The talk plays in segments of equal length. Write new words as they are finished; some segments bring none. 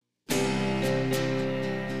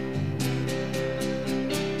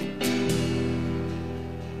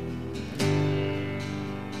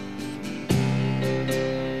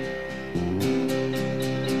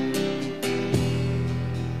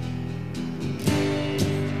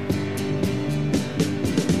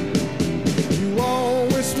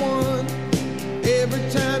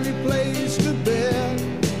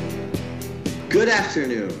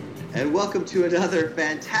afternoon, and welcome to another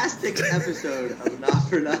fantastic episode of Not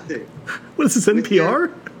For Nothing. What is this,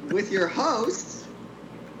 NPR? With your hosts,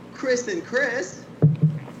 Chris and Chris.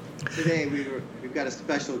 Today we've got a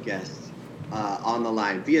special guest on the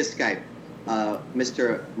line via Skype,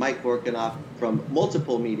 Mr. Mike Vorkanoff from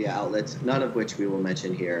multiple media outlets, none of which we will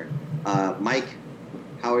mention here. Mike,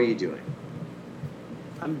 how are you doing?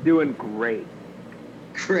 I'm doing great.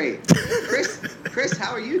 Great. Chris,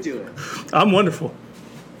 how are you doing? I'm wonderful.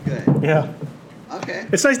 Good. Yeah. Okay.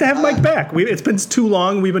 It's nice to have Mike back. It's been too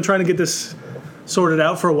long. We've been trying to get this sorted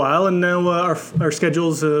out for a while, and now our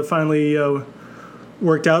schedules finally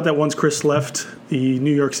worked out that once Chris left the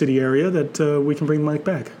New York City area, that we can bring Mike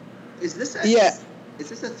back. Is this a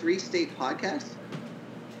 3-state podcast?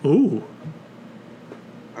 Ooh.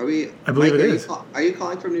 Are we? I believe Mike, it is. Are you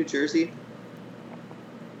calling from New Jersey?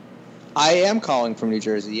 I am calling from New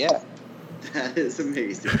Jersey, yeah. That is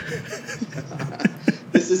amazing.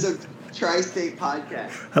 This is a tri-state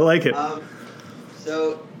podcast. I like it.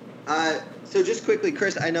 So just quickly,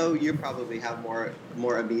 Chris, I know you probably have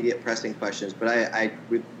more immediate pressing questions, but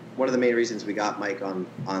one of the main reasons we got Mike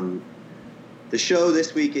on the show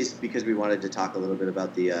this week is because we wanted to talk a little bit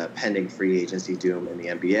about the pending free agency doom in the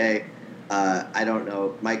NBA. I don't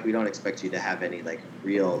know, Mike, we don't expect you to have any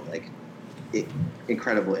real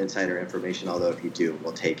incredible insider information, although if you do,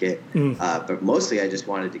 we'll take it. But mostly I just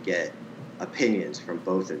wanted to get opinions from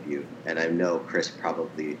both of you, and I know Chris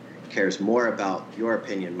probably cares more about your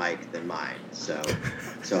opinion, Mike, than mine. So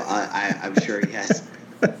I'm sure he has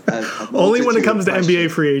a Only when it comes to questions. NBA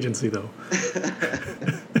free agency, though.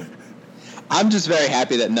 I'm just very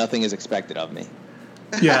happy that nothing is expected of me.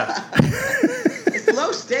 Yeah. It's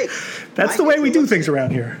low stakes. That's Mike, the way we do things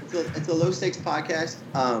around here. It's a low stakes podcast.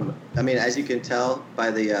 I mean, as you can tell by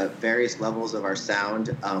the various levels of our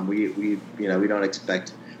sound, we don't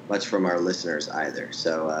expect much from our listeners either.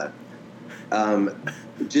 So,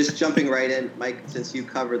 just jumping right in, Mike, since you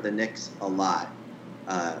cover the Knicks a lot,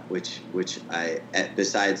 which I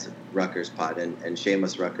besides Rutgers Pod and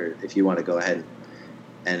shameless Rutgers, if you want to go ahead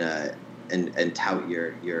and tout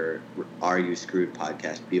your Are You Screwed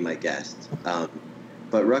podcast, be my guest.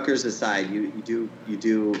 But Rutgers aside, you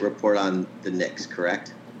do report on the Knicks,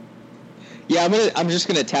 correct? Yeah, I'm just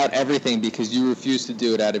gonna tout everything because you refuse to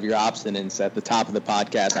do it out of your obstinance at the top of the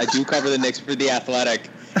podcast. I do cover the Knicks for The Athletic.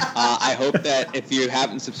 I hope that if you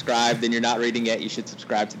haven't subscribed and you're not reading yet, you should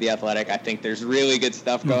subscribe to The Athletic. I think there's really good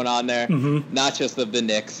stuff going on there, not just of the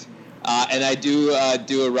Knicks. And I do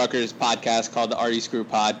a Rutgers podcast called the Are You Screwed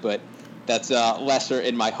Pod, but that's lesser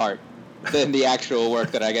in my heart than the actual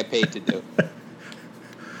work that I get paid to do.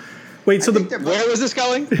 Wait, so where was this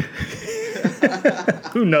going?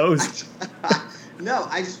 Who knows? No,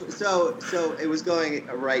 so it was going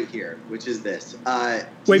right here, which is this.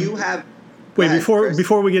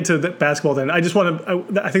 Before we get to the basketball, then I just want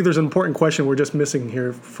to. I think there's an important question we're just missing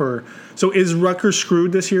here. So is Rutgers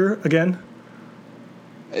screwed this year again?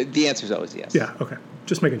 The answer is always yes. Yeah. Okay.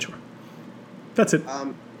 Just making sure. That's it.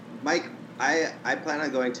 Mike, I plan on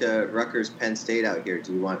going to Rutgers Penn State out here.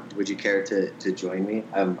 Would you care to join me?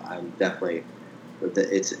 I'm definitely.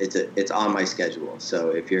 It's on my schedule.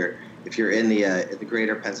 So if you're in the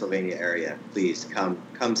greater Pennsylvania area, please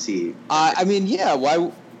come see. I mean, yeah.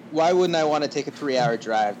 Why wouldn't I want to take a 3-hour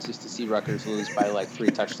drive just to see Rutgers lose by 3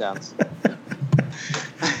 touchdowns?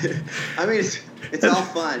 I mean, it's all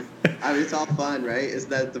fun. It's all fun, right? Isn't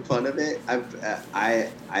that the fun of it?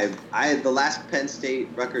 The last Penn State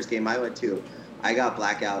Rutgers game I went to, I got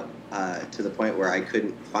blackout to the point where I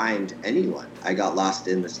couldn't find anyone. I got lost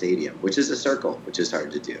in the stadium, which is a circle, which is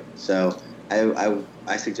hard to do. So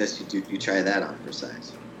I suggest you try that on for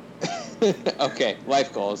size. Okay,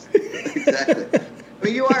 life goals. Exactly. I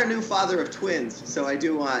mean, you are a new father of twins, so I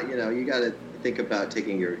do want you got to think about take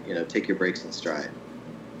your breaks in stride.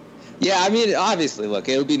 Yeah, I mean, obviously, look,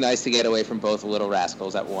 it would be nice to get away from both little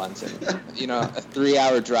rascals at once, and a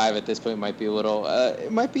 3-hour drive at this point might be a little.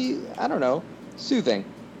 It might be, I don't know, soothing.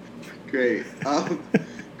 Great,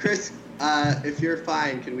 Chris. If you're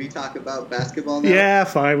fine, can we talk about basketball now? Yeah,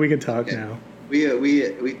 fine. We can talk now. We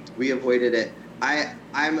avoided it.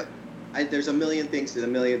 There's a million things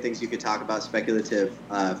you could talk about speculative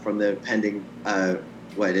from the pending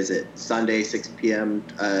Sunday 6 p.m.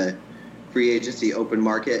 Free agency open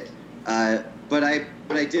market. But I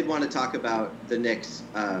did want to talk about the Knicks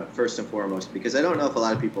first and foremost because I don't know if a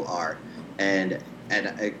lot of people are, and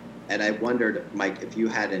I wondered, Mike, if you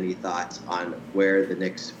had any thoughts on where the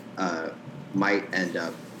Knicks might end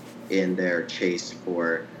up in their chase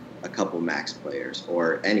for a couple max players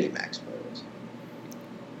or any max players.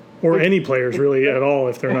 Or any players, really, at all,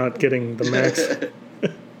 if they're not getting the max.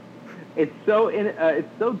 it's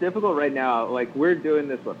so difficult right now. Like, we're doing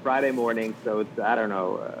this Friday morning, so it's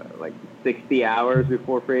like 60 hours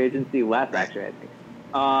before free agency, less actually, I think.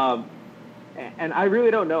 And I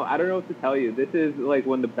really don't know. I don't know what to tell you. This is like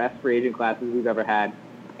one of the best free agent classes we've ever had,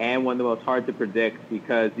 and one of the most hard to predict,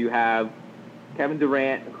 because you have Kevin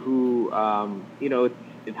Durant, who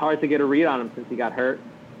it's hard to get a read on him since he got hurt.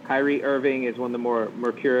 Kyrie Irving is one of the more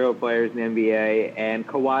mercurial players in the NBA, and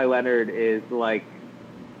Kawhi Leonard is like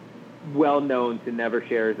well known to never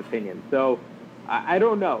share his opinion. So I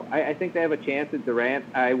don't know. I think they have a chance at Durant.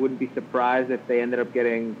 I wouldn't be surprised if they ended up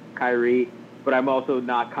getting Kyrie, but I'm also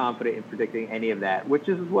not confident in predicting any of that, which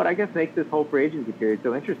is what I guess makes this whole free agency period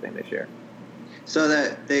so interesting this year.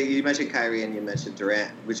 So you mentioned Kyrie and you mentioned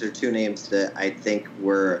Durant, which are two names that I think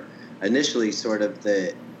were initially sort of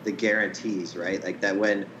the guarantees, right? Like that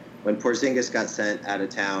when Porzingis got sent out of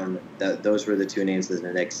town, those were the two names that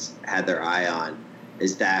the Knicks had their eye on.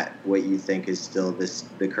 Is that what you think is still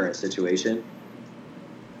the current situation?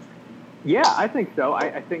 Yeah, I think so.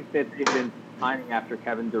 I think that they've been pining after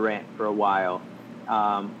Kevin Durant for a while,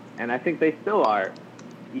 and I think they still are,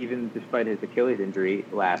 even despite his Achilles injury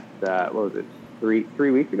last, 3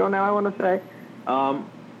 weeks ago now, I want to say.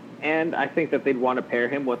 And I think that they'd want to pair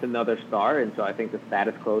him with another star, and so I think the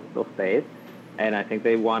status quo still stays. And I think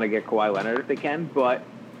they want to get Kawhi Leonard if they can, but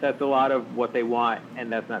that's a lot of what they want,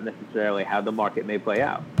 and that's not necessarily how the market may play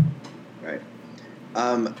out. Right.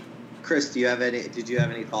 Chris, did you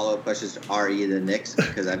have any follow-up questions to RE the Knicks?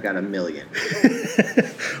 Because I've got a million.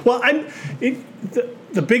 Well,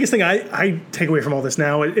 the biggest thing I take away from all this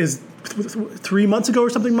now is 3 months ago or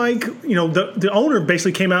something, Mike, the owner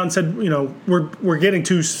basically came out and said, we're getting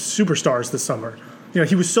 2 superstars this summer.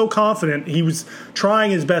 He was so confident. He was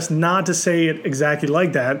trying his best not to say it exactly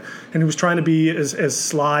like that, and he was trying to be as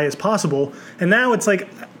sly as possible. And now it's like,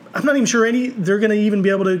 I'm not even sure they're going to even be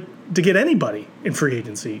able to get anybody in free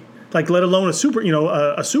agency, like let alone a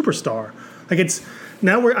superstar. Like it's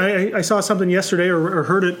now I saw something yesterday or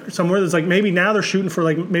heard it somewhere that's like maybe now they're shooting for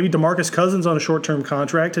like maybe DeMarcus Cousins on a short-term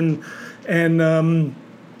contract and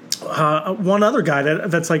one other guy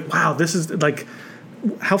that's like, wow, this is like.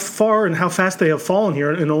 How far and how fast they have fallen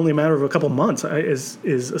here in only a matter of a couple months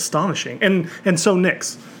is astonishing. And so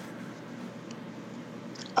Knicks.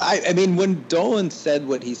 I mean, when Dolan said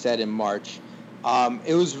what he said in March,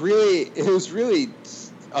 it was really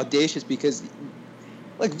audacious because,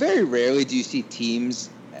 like, very rarely do you see teams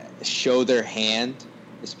show their hand,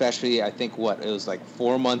 especially I think it was like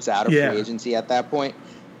 4 months out of free agency at that point.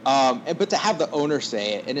 But to have the owner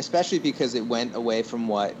say it, and especially because it went away from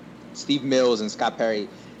what Steve Mills and Scott Perry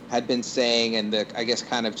had been saying, and I guess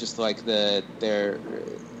kind of just like their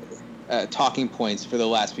talking points for the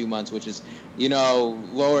last few months, which is,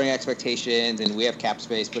 lowering expectations and we have cap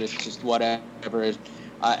space, but it's just whatever.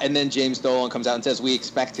 And then James Dolan comes out and says, we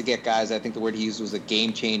expect to get guys. I think the word he used was a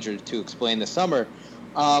game changer to explain the summer.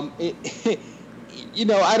 I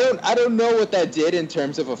don't know what that did in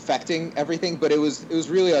terms of affecting everything, but it was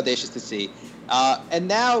really audacious to see. And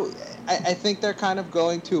now I think they're kind of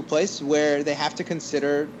going to a place where they have to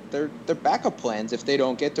consider their backup plans if they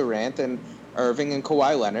don't get Durant and Irving and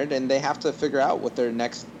Kawhi Leonard, and they have to figure out what their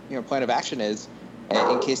next plan of action is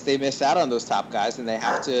in case they miss out on those top guys, and they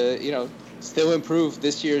have to still improve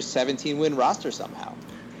this year's 17-win roster somehow.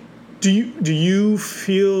 Do you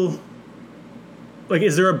feel like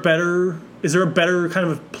is there a better kind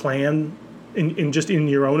of plan in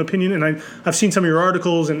your own opinion? And I've seen some of your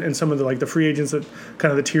articles and some of the free agents that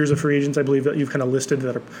kind of the tiers of free agents I believe that you've kind of listed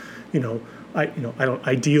that are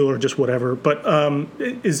ideal or just whatever. But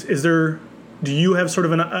is there? Do you have sort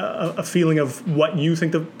of a feeling of what you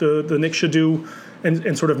think the Knicks should do,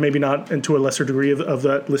 and sort of maybe not, and to a lesser degree of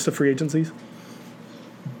that list of free agencies?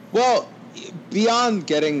 Well, beyond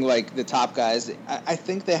getting like the top guys, I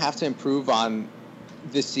think they have to improve on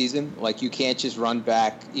this season. Like, you can't just run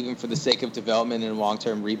back, even for the sake of development and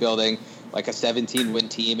long-term rebuilding, like a 17-win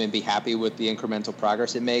team and be happy with the incremental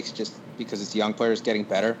progress it makes just because it's young players getting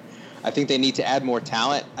better. I think they need to add more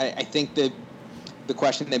talent. I think that the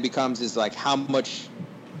question then becomes is like how much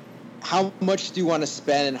do you want to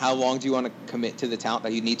spend and how long do you want to commit to the talent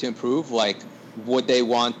that you need to improve? Like, would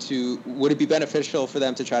it be beneficial for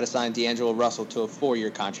them to try to sign D'Angelo Russell to a 4-year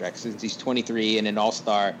contract since he's 23 and an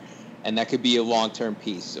all-star? And that could be a long-term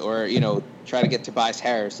piece, or try to get Tobias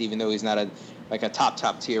Harris, even though he's not a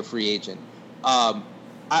top tier free agent.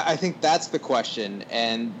 I think that's the question,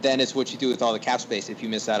 and then it's what you do with all the cap space if you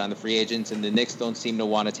miss out on the free agents. And the Knicks don't seem to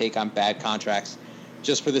want to take on bad contracts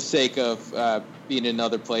just for the sake of being in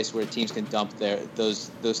another place where teams can dump those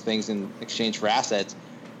things in exchange for assets.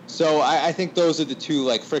 So I think those are the two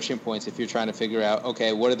like friction points if you're trying to figure out,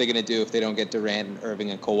 okay, what are they going to do if they don't get Durant and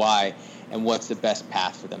Irving and Kawhi, and what's the best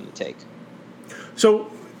path for them to take?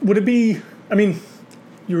 So would it be? I mean,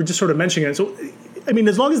 you were just sort of mentioning it. So, I mean,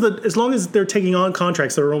 as long as they're taking on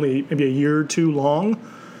contracts that are only maybe a year or two long,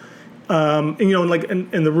 and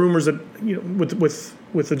the rumors that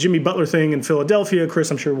with the Jimmy Butler thing in Philadelphia,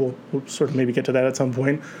 Chris, I'm sure we'll sort of maybe get to that at some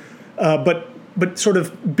point, but sort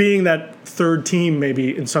of being that third team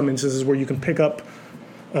maybe in some instances where you can pick up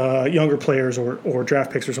younger players or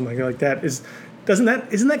draft picks or something like that isn't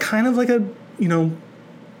that kind of like a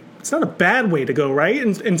it's not a bad way to go, right?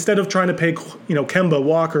 Instead of trying to pay Kemba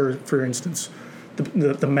Walker, for instance,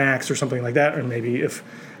 the max or something like that, or maybe if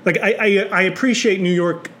like I appreciate New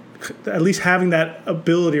York at least having that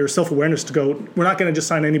ability or self-awareness to go, we're not going to just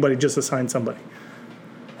sign anybody just to sign somebody.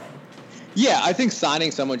 Yeah, I think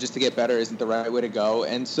signing someone just to get better isn't the right way to go.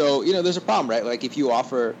 And so, there's a problem, right? Like if you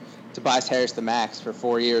offer Tobias Harris the max for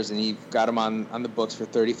 4 years and you've got him on the books for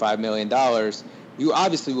 $35 million, you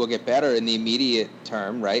obviously will get better in the immediate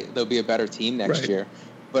term, right? They'll be a better team next year.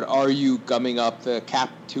 But are you gumming up the cap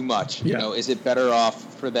too much? Yeah. Is it better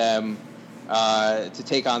off for them to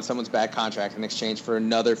take on someone's bad contract in exchange for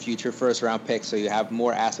another future first-round pick so you have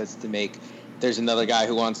more assets to make? There's another guy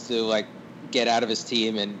who wants to, get out of his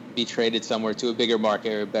team and be traded somewhere to a bigger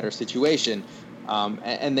market or a better situation.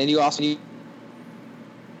 And then you also need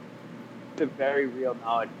the very real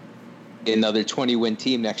knowledge. Another 20-win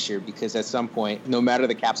team next year, because at some point, no matter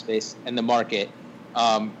the cap space and the market,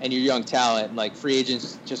 and your young talent, like free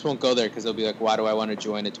agents just won't go there because they'll be like, why do I want to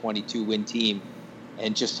join a 22-win team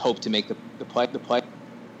and just hope to make the play?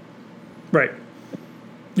 Right.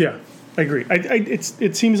 Yeah, I agree.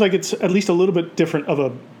 It seems like it's at least a little bit different of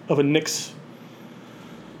a Knicks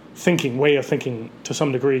way of thinking to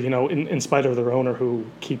some degree, in spite of their owner who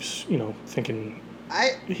keeps, thinking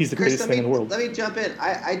he's the greatest thing in the world. Let me jump in.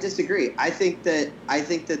 I disagree. I think that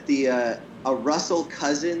the a Russell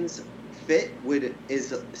Cousins fit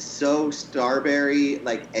is so Starberry,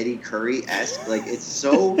 like Eddie Curry-esque. Like it's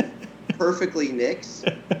so perfectly Knicks.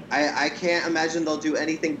 I can't imagine they'll do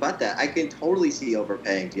anything but that. I can totally see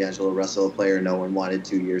overpaying D'Angelo Russell, a player no one wanted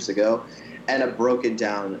 2 years ago, and a broken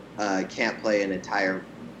down can't play an entire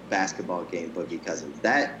basketball game Boogie Cousins.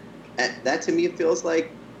 That to me feels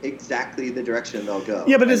like exactly the direction they'll go.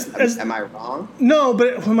 Yeah, but am I wrong? No,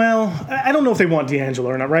 but I don't know if they want D'Angelo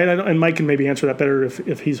or not, right? And Mike can maybe answer that better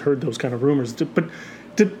if he's heard those kind of rumors. But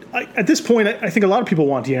at this point, I think a lot of people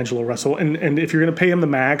want D'Angelo Russell, and if you're going to pay him the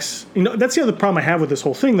max, that's the other problem I have with this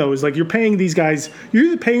whole thing, though, is like you're paying these guys, you're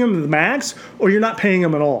either paying them the max or you're not paying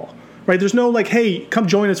them at all, right? There's no hey, come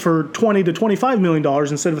join us for $20 to $25 million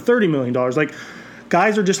instead of $30 million. Like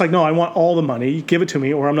guys are just like, no, I want all the money, give it to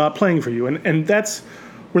me, or I'm not playing for you, and that's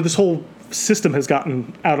where this whole system has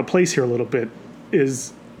gotten out of place here a little bit,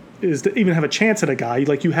 is to even have a chance at a guy,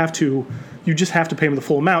 like you just have to pay him the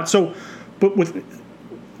full amount. So, but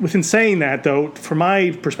within saying that, though, from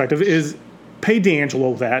my perspective, is pay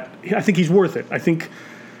D'Angelo that. I think he's worth it. I think,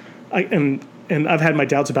 and I've had my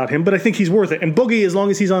doubts about him, but I think he's worth it. And Boogie, as long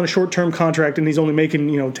as he's on a short-term contract and he's only making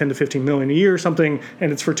 10 to 15 million a year or something,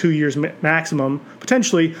 and it's for 2 years maximum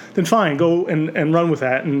potentially, then fine, go and run with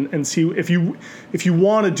that and see if you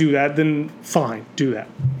want to do that, then fine, do that.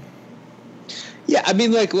 Yeah, I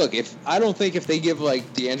mean, look, I don't think if they give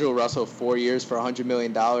D'Angelo Russell 4 years for $100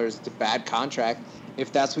 million, it's a bad contract.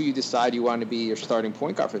 If that's what you decide you want to be your starting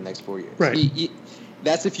point guard for the next 4 years, right?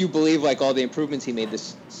 That's if you believe all the improvements he made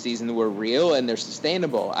this season were real and they're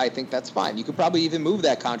sustainable. I think that's fine. You could probably even move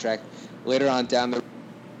that contract later on down the.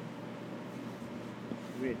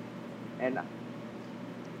 And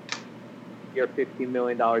your $15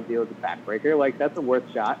 million deal is a backbreaker. That's a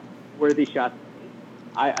worthy shot.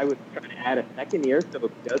 I was trying to add a second year, so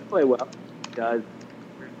if he does play well, he does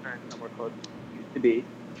return somewhere close to what he used to be.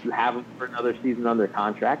 You have him for another season under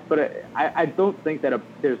contract, but I don't think that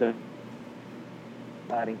there's a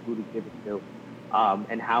deciding who to give it to,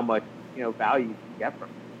 and how much value you can get from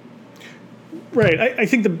it. Right. I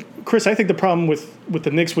think the problem with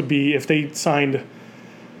the Knicks would be if they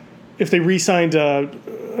re-signed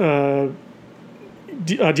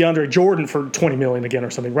DeAndre Jordan for $20 million again or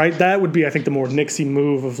something, right? That would be, I think, the more Knicksy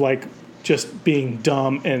move of just being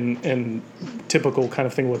dumb and typical kind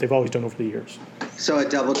of thing what they've always done over the years. So a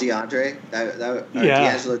double DeAndre,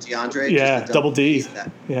 D'Angelo DeAndre, yeah, double D's,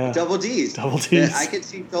 yeah, double D's. I could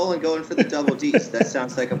see Dolan going for the double D's. That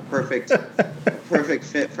sounds like a perfect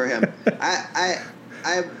fit for him. I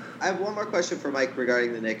have one more question for Mike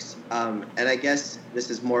regarding the Knicks, and I guess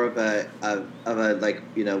this is more of a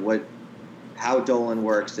what how Dolan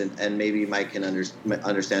works, and maybe Mike can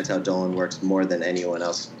understands how Dolan works more than anyone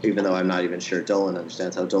else, even though I'm not even sure Dolan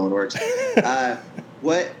understands how Dolan works.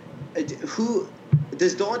 Who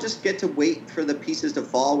does Dolan just get to wait for the pieces to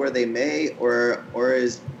fall where they may, or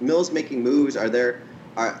is Mills making moves? Is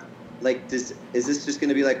this just going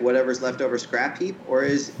to be like whatever's left over scrap heap, or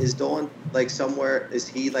is Dolan like somewhere? Is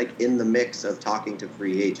he like in the mix of talking to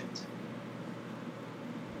free agents?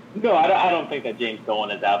 No, I don't think that James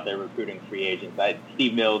Dolan is out there recruiting free agents.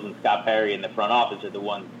 Steve Mills and Scott Perry in the front office are the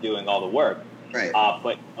ones doing all the work. Right.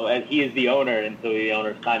 But as he is the owner, and so the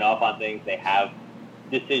owners sign off on things, they have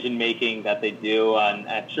decision making that they do. And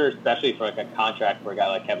I'm sure, especially for like a contract for a guy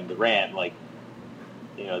like Kevin Durant, like,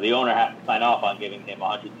 you know, the owner has to sign off on giving him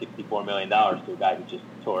 $164 million to a guy who just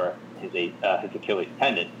tore his Achilles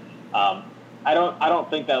tendon. I don't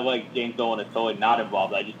think that like James Dolan is totally not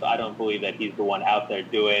involved. I don't believe that he's the one out there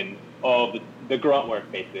doing all the grunt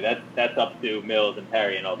work. Basically, that's up to Mills and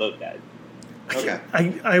Perry and all those guys. Okay.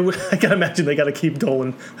 I gotta imagine they gotta keep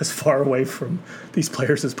Dolan as far away from these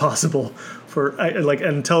players as possible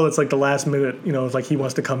until it's like the last minute. You know, it's like he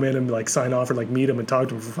wants to come in and like sign off or like meet him and talk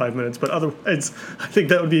to him for 5 minutes. But otherwise, I think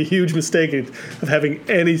that would be a huge mistake of having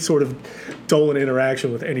any sort of Dolan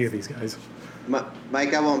interaction with any of these guys.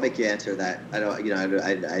 Mike, I won't make you answer that. I don't. You know,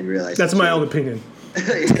 I realize that's my own opinion.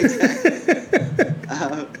 Exactly.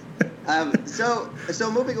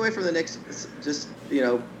 So moving away from the Knicks, just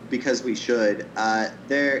because we should.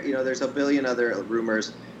 There's a billion other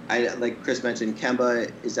rumors. Like Chris mentioned,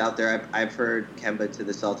 Kemba is out there. I've heard Kemba to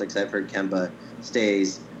the Celtics. I've heard Kemba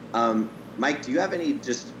stays. Mike, do you have any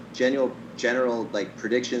just general like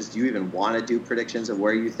predictions? Do you even want to do predictions of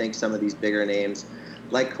where you think some of these bigger names,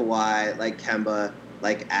 like Kawhi, like Kemba,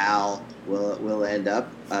 like Al, will end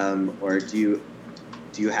up? Or do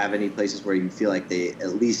you have any places where you feel like they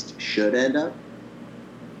at least should end up?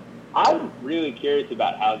 I'm really curious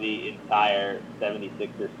about how the entire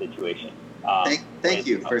 76ers situation. Thank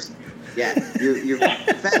you. First, yeah, you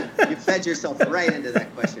fed yourself right into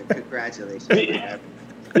that question. Congratulations.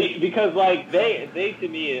 Because like they to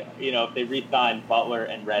me, if they re-sign Butler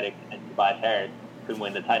and Redick and Tobias Harris, could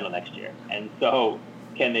win the title next year. And so,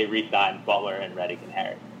 can they re-sign Butler and Redick and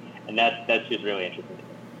Harris? And that's just really interesting to me.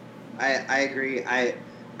 I agree.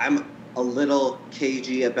 I'm a little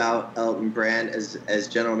cagey about Elton Brand as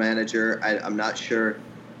general manager. I'm not sure.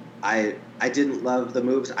 I didn't love the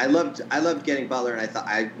moves. I loved getting Butler, and I thought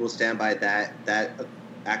I will stand by that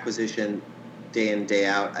acquisition day in, day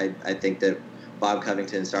out. I think that Bob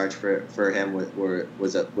Covington's search for him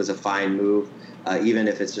was a fine move, even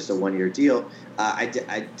if it's just a 1-year deal.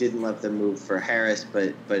 I didn't love the move for Harris,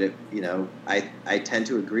 but I tend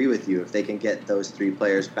to agree with you. If they can get those three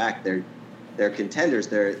players back, they're contenders.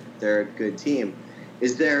 They're a good team.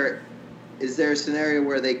 Is there a scenario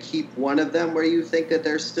where they keep one of them where you think that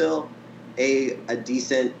they're still a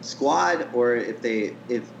decent squad, or if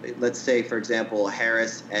let's say, for example,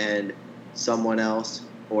 Harris and someone else,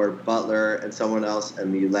 or Butler and someone else,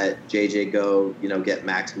 and you let JJ go, get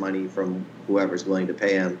max money from whoever's willing to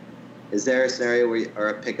pay him? Is there a scenario or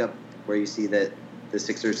a pickup where you see that the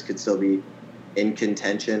Sixers could still be in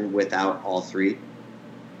contention without all three?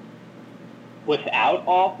 Without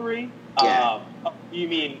all three? Yeah. You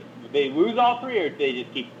mean they lose all three, or they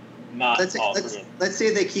just keep not all three? Let's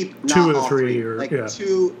say they keep not two of the all three, or yeah.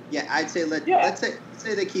 two. Yeah, I'd say let's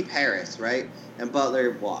say they keep Harris, right, and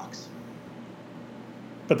Butler walks.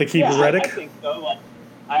 But they keep Redick? I think so. Like,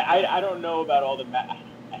 I don't know about all the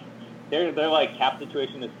their like cap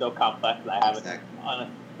situation is so complex that I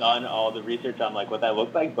haven't done all the research on like what that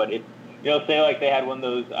looks like. But if say like they had one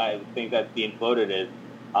of those things that's being floated is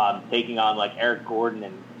taking on like Eric Gordon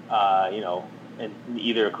and and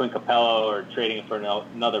either a Clint Capella or trading it for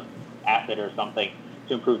another asset or something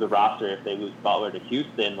to improve the roster if they lose Butler to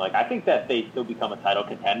Houston. Like, I think that they still become a title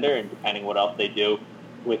contender, and depending what else they do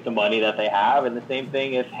with the money that they have. And the same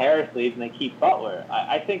thing if Harris leaves and they keep Butler.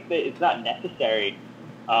 I think that it's not necessary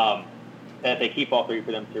that they keep all three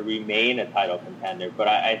for them to remain a title contender, but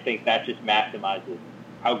I think that just maximizes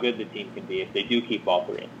how good the team can be if they do keep all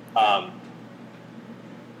three.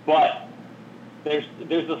 But there's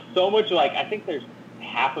just so much, like, I think there's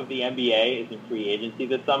half of the NBA is in free agency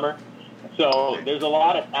this summer. So there's a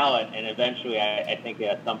lot of talent, and eventually I think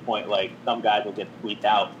at some point, like, some guys will get squeezed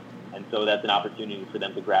out. And so that's an opportunity for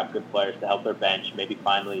them to grab good players to help their bench, maybe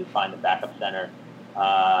finally find a backup center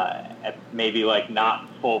at maybe, like, not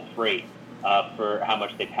full freight for how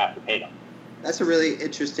much they'd have to pay them. That's a really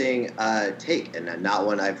interesting take, and not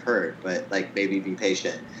one I've heard, but, like, maybe be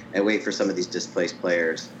patient and wait for some of these displaced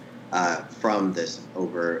players from this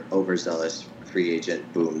overzealous free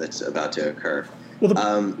agent boom that's about to occur. Well,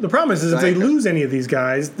 the problem is if they lose any of these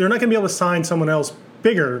guys, they're not going to be able to sign someone else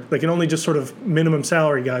bigger. They can only just sort of minimum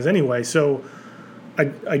salary guys anyway. So I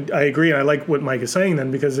agree, and I like what Mike is saying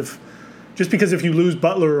then, because if you lose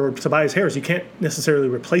Butler or Tobias Harris, you can't necessarily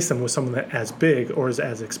replace them with someone that as big or is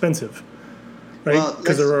as expensive, right?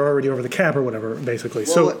 Because they're already over the cap or whatever, basically.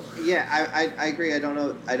 Well, so yeah, I agree. I don't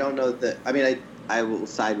know that. I mean, I will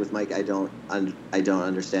side with Mike. I don't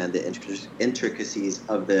understand the intricacies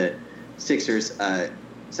of the Sixers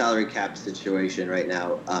salary cap situation right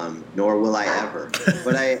now, nor will I ever.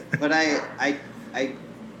 But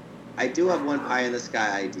I do have one pie in the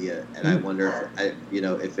sky idea, and I wonder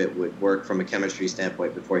if it would work from a chemistry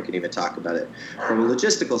standpoint before you can even talk about it from a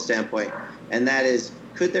logistical standpoint. And that is,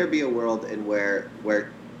 could there be a world in where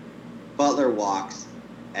Butler walks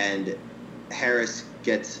and Harris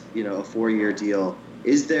gets a 4-year deal?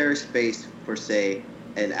 Is there space for, say,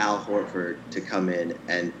 an Al Horford to come in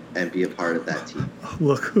and be a part of that team?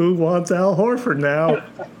 Look who wants Al Horford now.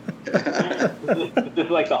 Is this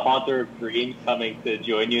like the haunter of dreams coming to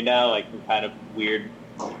join you now, like some kind of weird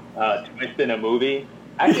twist in a movie?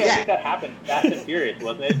 Actually, I think that happened Fast and Furious,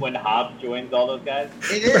 wasn't it, when Hobbs joins all those guys?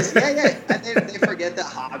 It is, yeah. And they forget that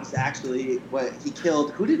Hobbs actually, what he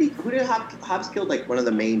killed. Who did Hobbs killed? Like one of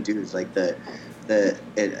the main dudes, like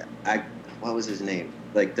what was his name?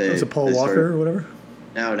 Like was it Paul Walker or whatever?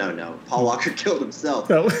 No. Paul Walker killed himself.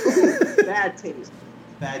 No. Bad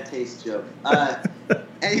taste joke.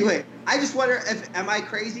 Anyway, I just wonder am I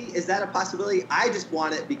crazy? Is that a possibility? I just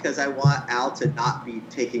want it because I want Al to not be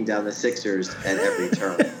taking down the Sixers at every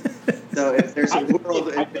turn. So if there's a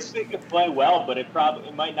world, I think they could play well, but it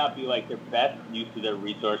might not be like their best use of their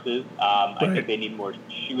resources. I think they need more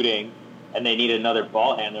shooting, and they need another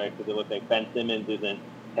ball handler because it looks like Ben Simmons isn't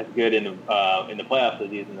as good in the playoffs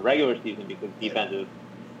as he is in the regular season because defense is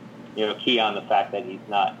key on the fact that he's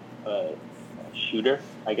not a shooter,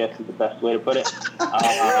 I guess is the best way to put it.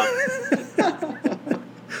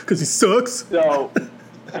 Because he sucks. So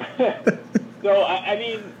I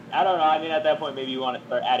mean, I don't know. I mean, at that point, maybe you want to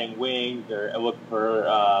start adding wings or look for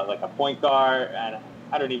like a point guard. And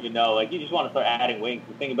I don't even know. Like, you just want to start adding wings.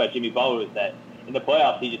 The thing about Jimmy Butler is that in the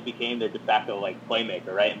playoffs, he just became their de facto like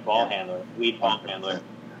playmaker, right, and ball handler, lead ball handler.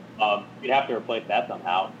 You'd have to replace that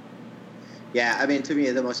somehow. Yeah, I mean, to me,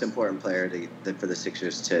 the most important player for the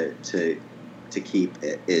Sixers to keep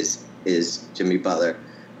is Jimmy Butler,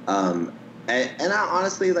 and I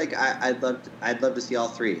honestly I'd love to see all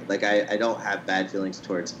three. Like I don't have bad feelings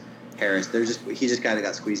towards Harris. He just kind of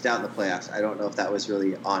got squeezed out in the playoffs. I don't know if that was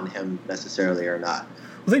really on him necessarily or not.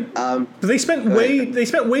 They spent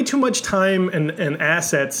way too much time and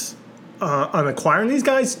assets on acquiring these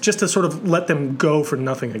guys just to sort of let them go for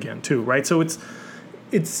nothing again too, right? So it's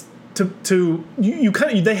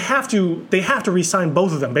they have to re-sign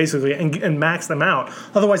both of them basically and max them out.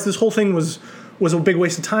 Otherwise, this whole thing was a big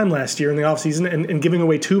waste of time last year in the offseason and giving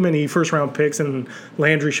away too many first round picks and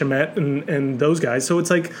Landry Shamet and those guys. So it's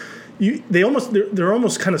like they're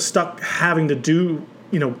almost kind of stuck having to do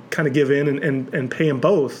kind of give in and pay them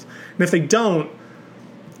both. And if they don't,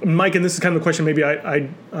 Mike, and this is kind of the question maybe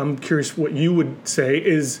I'm curious what you would say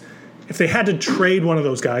is, if they had to trade one of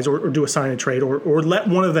those guys or do a sign and trade or let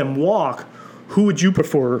one of them walk, who would you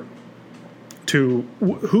prefer to?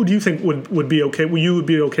 Who do you think would be okay? You would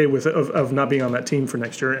be okay with of not being on that team for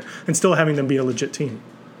next year and still having them be a legit team?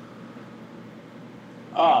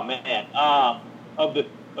 Oh man, of the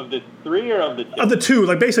three or of the two? Of the two,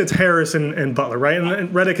 like basically it's Harris and Butler, right? And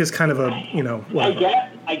Redick is kind of a whatever.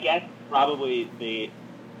 I guess probably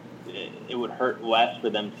it would hurt less for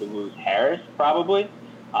them to lose Harris probably.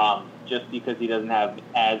 Just because he doesn't have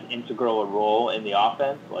as integral a role in the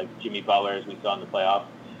offense, like Jimmy Butler, as we saw in the playoffs,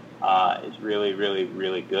 is really, really,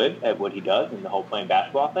 really good at what he does in the whole playing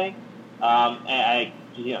basketball thing. And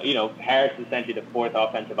Harris is essentially the fourth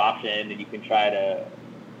offensive option, and you can try to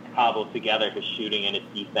cobble together his shooting and his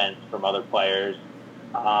defense from other players.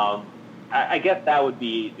 I guess that would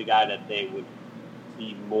be the guy that they would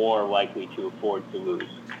be more likely to afford to lose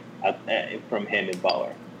from him and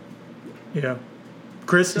Butler. Yeah.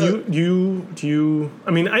 Chris, do you?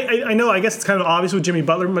 I mean, I know. I guess it's kind of obvious with Jimmy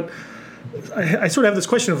Butler, but I sort of have this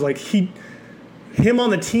question of like him on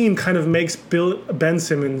the team kind of makes Ben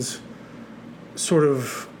Simmons sort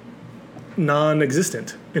of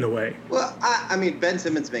non-existent in a way. Well, I mean, Ben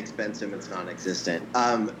Simmons makes Ben Simmons non-existent.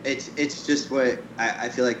 It's just what I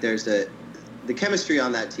feel like. The chemistry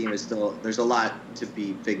on that team is still, there's a lot to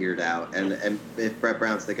be figured out, and if Brett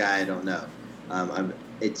Brown's the guy, I don't know.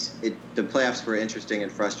 The playoffs were interesting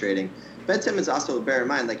and frustrating. Ben Simmons also, bear in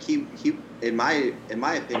mind, like he in my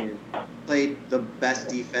opinion, played the best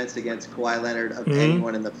defense against Kawhi Leonard of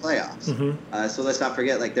anyone in the playoffs. So let's not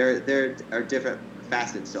forget, like there are different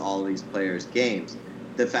facets to all of these players' games.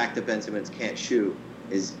 The fact that Ben Simmons can't shoot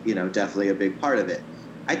is, definitely a big part of it.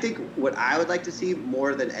 I think what I would like to see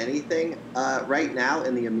more than anything right now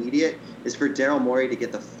in the immediate is for Daryl Morey to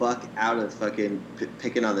get the fuck out of fucking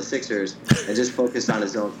picking on the Sixers and just focus on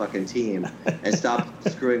his own fucking team and stop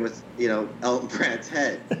screwing with, Elton Brand's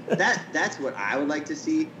head. That's what I would like to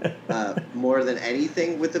see more than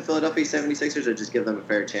anything with the Philadelphia 76ers, or just give them a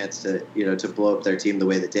fair chance to, to blow up their team the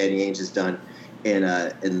way that Danny Ainge has done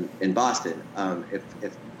in Boston,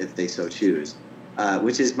 if they so choose,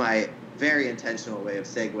 which is my very intentional way of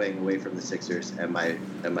segueing away from the Sixers and my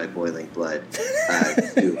boiling blood to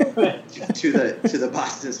the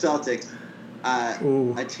Boston Celtics,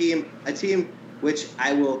 a team which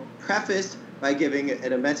I will preface by giving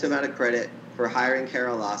an immense amount of credit for hiring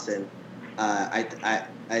Carol Lawson.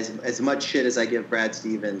 As much shit as I give Brad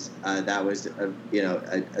Stevens, that was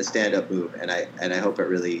a stand-up move, and I hope it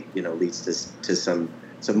really leads to some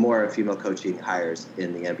more female coaching hires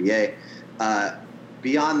in the NBA.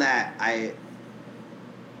 Beyond that,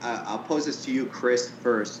 I'll pose this to you, Chris,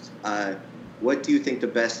 first. What do you think the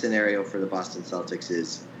best scenario for the Boston Celtics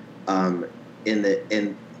is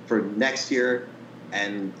for next year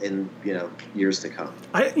and in years to come?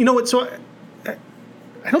 I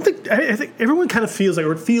don't think I think everyone kind of feels like,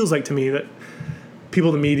 or it feels like to me, that people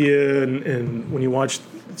in the media and when you watch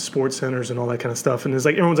sports centers and all that kind of stuff, and it's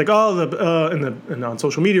like everyone's like, and on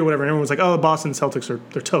social media or whatever, and everyone's like, the Boston Celtics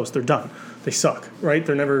they're toast, they're done, they suck, right?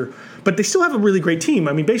 They're never, but they still have a really great team.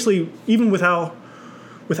 I mean, basically, even without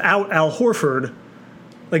Al Horford,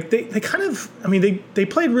 like they kind of, I mean, they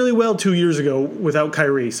played really well 2 years ago without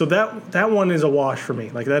Kyrie, so that one is a wash for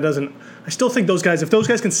me. Like, that doesn't, I still think those guys, if those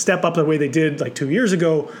guys can step up the way they did like 2 years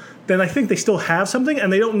ago, then I think they still have something,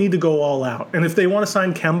 and they don't need to go all out. And if they want to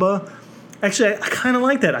sign Kemba, actually, I kind of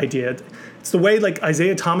like that idea. It's the way like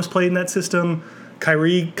Isaiah Thomas played in that system.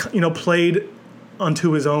 Kyrie, played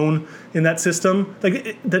onto his own in that system.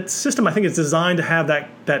 Like that system, I think is designed to have that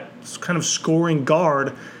kind of scoring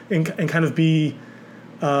guard and kind of be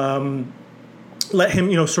let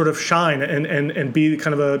him sort of shine and be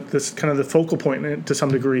kind of the focal point to some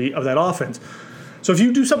degree of that offense. So if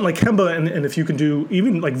you do something like Kemba and if you can do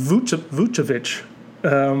even like Vucevic.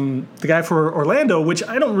 The guy for Orlando, which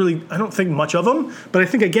I don't think much of him, but I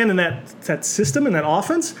think again in that system, in that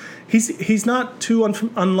offense, he's not too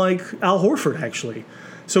unlike Al Horford actually.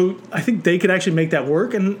 So I think they could actually make that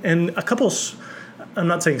work, and a couple, I'm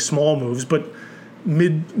not saying small moves, but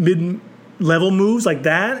mid level moves like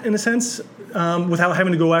that in a sense, without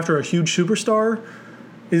having to go after a huge superstar,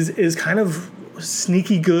 is kind of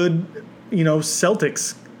sneaky good,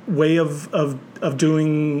 Celtics way of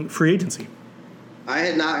doing free agency. I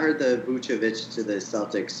had not heard the Vucevic to the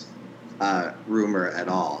Celtics rumor at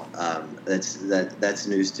all. That's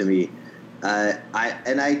news to me.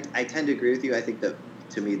 I tend to agree with you. I think that,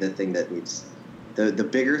 to me, the thing that needs the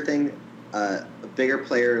bigger thing, a bigger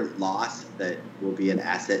player loss that will be an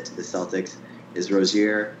asset to the Celtics is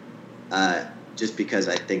Rozier. Just because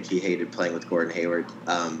I think he hated playing with Gordon Hayward,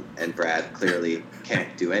 and Brad clearly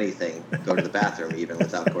can't do anything, go to the bathroom even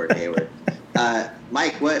without Gordon Hayward.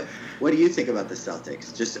 Mike, what do you think about the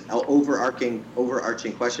Celtics? Just an overarching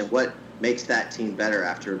question. What makes that team better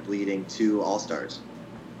after bleeding 2 All-Stars?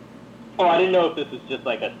 Oh, I didn't know if this was just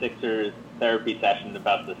like a Sixers therapy session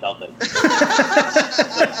about the Celtics.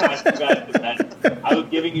 I was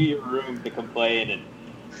giving you your room to complain and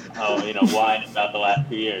whine about the last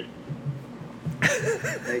 2 years.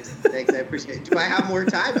 Thanks. I appreciate it. Do I have more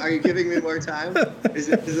time? Are you giving me more time? Is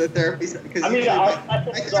it therapy? I mean,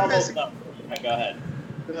 it's almost up. Go ahead.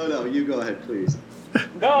 No, you go ahead, please.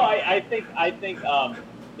 No, I think I think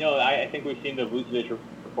we've seen the Vucevic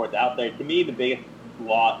reports out there. To me, the biggest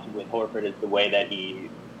loss with Horford is the way that he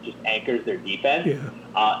just anchors their defense.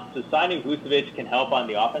 Yeah. So signing Vucevic can help on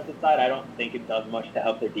the offensive side. I don't think it does much to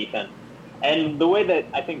help their defense. And the way that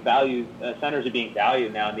I think centers are being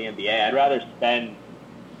valued now in the NBA, I'd rather spend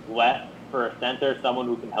less for a center, someone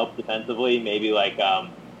who can help defensively, maybe like I'm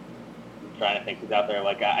trying to think who's out there.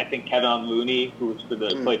 Like I think Kevin Looney, who's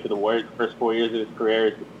played for the Warriors the first 4 years of his career,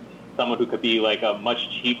 is someone who could be like a much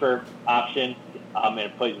cheaper option,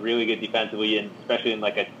 and plays really good defensively, and especially in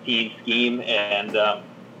like a team scheme, and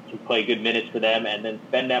can play good minutes for them, and then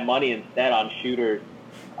spend that money instead on shooters.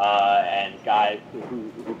 And guys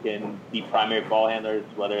who can be primary ball handlers,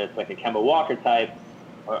 whether it's like a Kemba Walker type,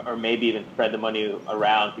 or maybe even spread the money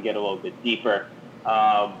around to get a little bit deeper.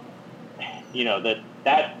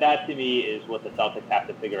 That to me is what the Celtics have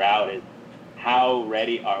to figure out, is how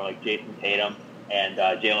ready are like Jason Tatum and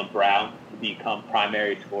Jaylen Brown to become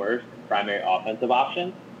primary scorers, primary offensive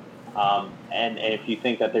options. And if you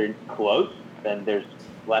think that they're close, then there's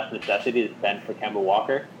less necessity to spend for Kemba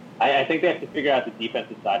Walker. I think they have to figure out the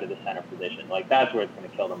defensive side of the center position. Like, that's where it's going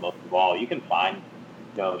to kill them most of all. You can find,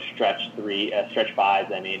 stretch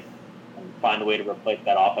fives, and find a way to replace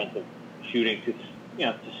that offensive shooting to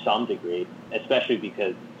some degree, especially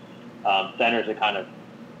because centers are kind of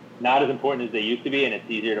not as important as they used to be, and it's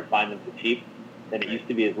easier to find them for cheap than it used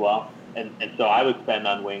to be as well. And so I would spend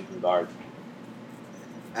on wings and guards.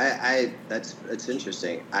 That's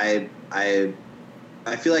interesting. I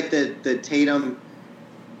feel like the Tatum,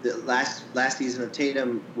 the last season of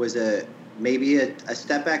Tatum was maybe a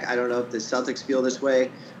step back. I don't know if the Celtics feel this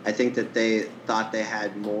way. I think that they thought they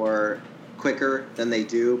had more quicker than they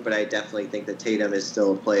do, but I definitely think that Tatum is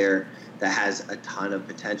still a player that has a ton of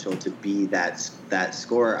potential to be that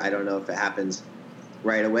scorer. I don't know if it happens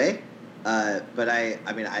right away, but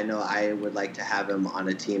I know I would like to have him on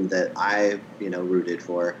a team that I rooted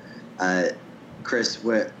for. Chris,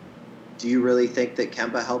 do you really think that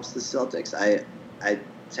Kemba helps the Celtics? I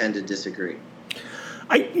tend to disagree.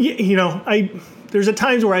 There's at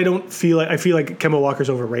times where I feel like Kemba Walker's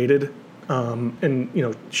overrated,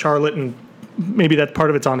 and Charlotte, and maybe that part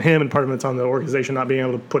of it's on him and part of it's on the organization not being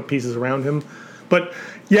able to put pieces around him. But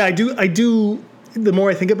yeah, I do. The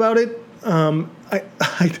more I think about it,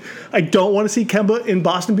 I don't want to see Kemba in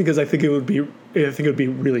Boston because I think it would be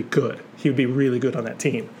really good. He would be really good on that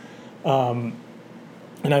team, and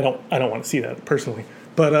I don't want to see that personally.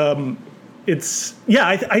 But I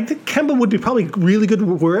think Kemba would be probably really good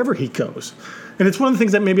wherever he goes. And it's one of the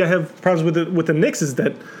things that maybe I have problems with the Knicks is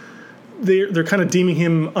that they're kind of deeming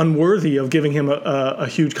him unworthy of giving him a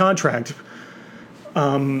huge contract.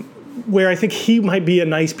 Where I think he might be a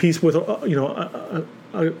nice piece with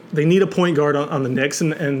they need a point guard on the Knicks,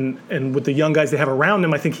 and with the young guys they have around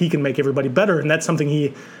him, I think he can make everybody better, and that's something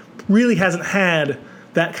he really hasn't had,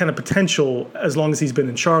 that kind of potential as long as he's been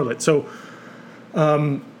in Charlotte. So.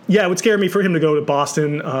 It would scare me for him to go to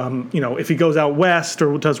Boston. If he goes out west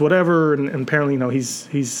or does whatever, and apparently,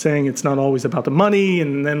 he's saying it's not always about the money.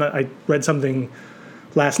 And then I read something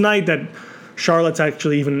last night that Charlotte's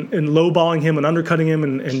actually even in lowballing him and undercutting him,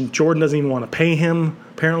 and Jordan doesn't even want to pay him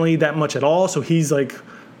apparently that much at all. So he's like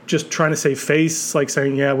just trying to save face, like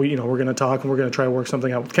saying, we're going to talk and we're going to try to work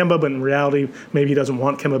something out with Kemba. But in reality, maybe he doesn't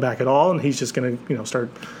want Kemba back at all, and he's just going to start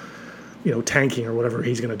tanking or whatever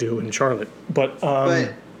he's going to do in Charlotte.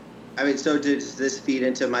 So does this feed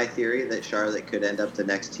into my theory that Charlotte could end up the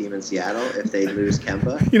next team in Seattle if they lose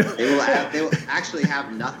Kemba? They will actually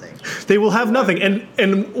have nothing. They will have nothing.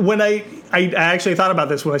 And when I actually thought about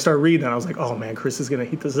this when I started reading it, I was like, oh man, Chris is going to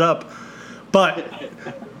heat this up. But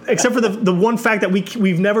except for the one fact that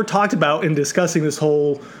we've never talked about in discussing this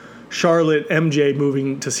whole Charlotte MJ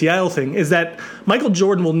moving to Seattle thing is that Michael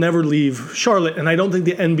Jordan will never leave Charlotte, and I don't think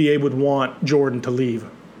the NBA would want Jordan to leave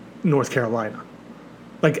North Carolina.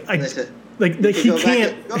 He can't.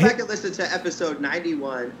 Go back and listen to episode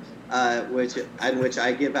 91, which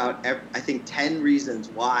I give out, I think, 10 reasons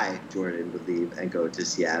why Jordan would leave and go to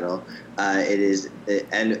Seattle.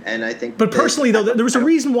 And I think. But personally, though, there was a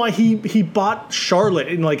reason why he bought Charlotte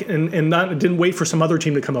and didn't wait for some other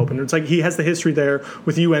team to come open. It's like he has the history there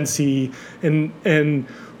with UNC and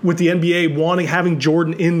with the NBA having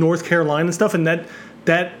Jordan in North Carolina and stuff, and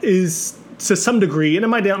that is. To some degree, and it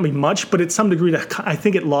might not be much, but at some degree, I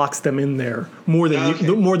think it locks them in there more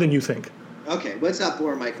than you think. Okay, let's not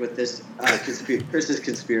bore Mike with this Chris's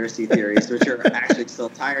conspiracy theories, which are actually still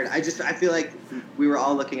tired. I feel like we were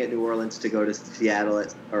all looking at New Orleans to go to Seattle,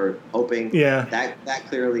 or hoping. Yeah. That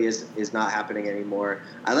clearly is not happening anymore.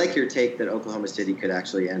 I like your take that Oklahoma City could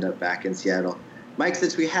actually end up back in Seattle. Mike,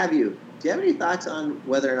 since we have you, do you have any thoughts on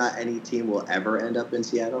whether or not any team will ever end up in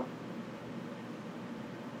Seattle?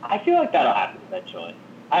 I feel like that'll happen eventually.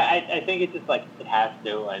 I think it's just like it has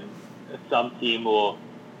to, and some team will,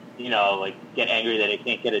 get angry that it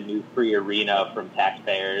can't get a new free arena from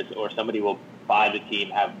taxpayers, or somebody will buy the team,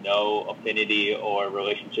 have no affinity or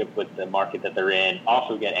relationship with the market that they're in,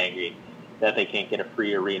 also get angry that they can't get a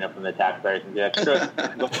free arena from the taxpayers and get extra.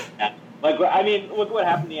 Look what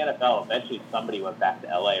happened in the NFL. Eventually, somebody went back to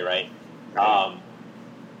LA, right?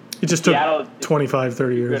 It just took 25,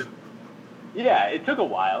 30 years. Yeah, it took a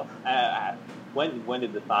while. When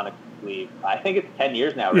did the Sonics leave? I think it's 10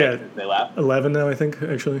 years now, right, since they left? 11 now, I think,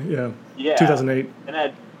 actually. Yeah. 2008.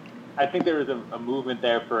 And I think there was a movement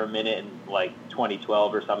there for a minute in,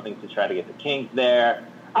 2012 or something to try to get the Kings there.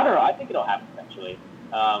 I don't know. I think it'll happen eventually.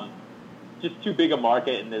 Just too big a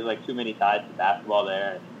market, and there's, too many sides to basketball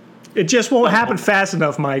there. It just won't happen fast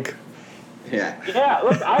enough, Mike. Yeah. Yeah,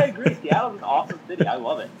 look, I agree. Seattle's an awesome city. I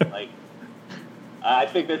love it. Like, I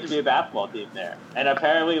think there should be a basketball team there. And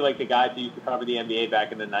apparently, like, the guys who used to cover the NBA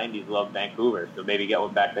back in the 90s loved Vancouver, so maybe get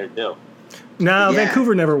one back there, too. No, Yeah.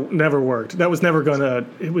 Vancouver never worked. That was never gonna.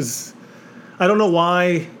 It was. I don't know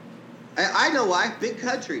why. I know why. Big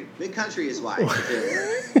country. Big country is why.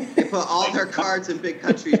 They put all their cards in Big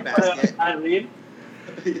Country's basket.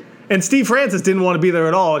 And Steve Francis didn't want to be there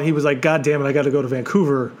at all, and he was like, "God damn it, I got to go to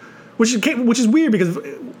Vancouver," which is weird because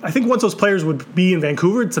I think once those players would be in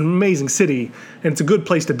Vancouver, it's an amazing city and it's a good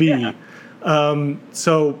place to be. Yeah.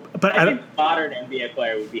 But I think a modern NBA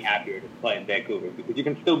player would be happier to play in Vancouver because you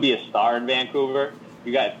can still be a star in Vancouver.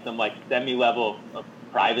 You got some like semi-level of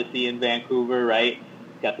privacy in Vancouver, right?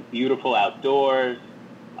 You got the beautiful outdoors.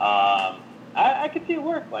 I could see it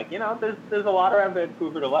work. Like, there's a lot around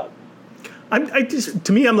Vancouver to like.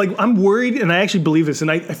 I'm worried, and I actually believe this,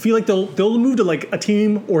 and I feel like they'll move to like a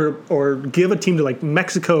team or give a team to like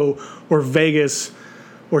Mexico or Vegas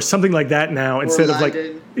or something like that now instead of like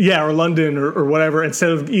or London or whatever, instead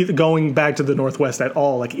of either going back to the Northwest at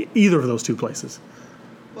all, like either of those two places.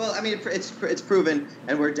 Well, I mean, it's proven,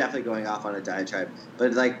 and we're definitely going off on a diatribe.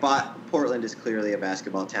 But like, Portland is clearly a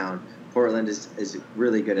basketball town. Portland is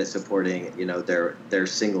really good at supporting, their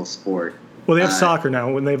single sport. Well, they have soccer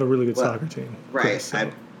now, and they have a really good soccer team. Right. Chris, so.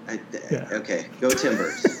 Okay. Go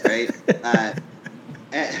Timbers. Right.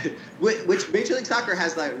 Which Major League Soccer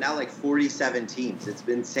has now 47 teams. It's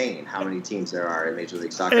insane how many teams there are in Major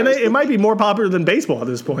League Soccer. And it might be more popular than baseball at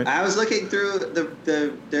this point. I was looking through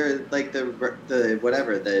the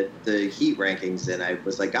Heat rankings, and I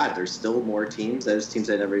was like, God, there's still more teams. There's teams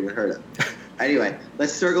I never even heard of. Anyway,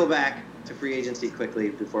 let's circle back to free agency quickly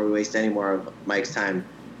before we waste any more of Mike's time.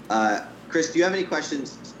 Chris, do you have any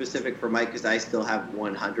questions specific for Mike? Because I still have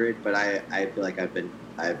 100, but I feel like I've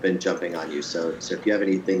been jumping on you. So if you have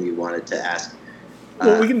anything you wanted to ask,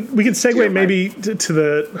 well, we can segue maybe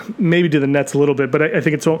to the Nets a little bit, but I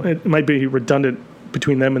think it might be redundant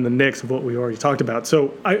between them and the Knicks of what we already talked about.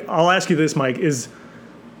 So I'll ask you this, Mike: is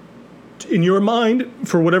in your mind,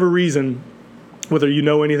 for whatever reason, whether you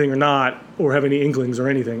know anything or not, or have any inklings or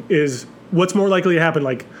anything, is what's more likely to happen?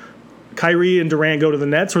 Like Kyrie and Durant go to the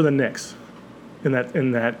Nets or the Knicks? In that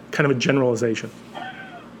kind of a generalization.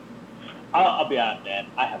 I'll be honest, man.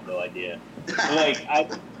 I have no idea. Like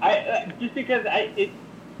I just because I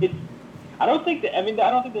don't think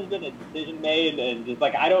there's been a decision made, and just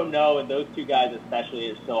like I don't know, and those two guys especially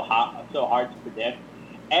is so hard to predict.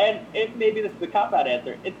 And maybe this is the cop-out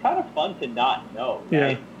answer. It's kind of fun to not know,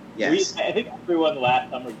 right? Yeah. Yes. I think everyone last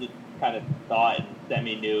summer just kind of thought and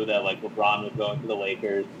semi-knew that like LeBron was going to the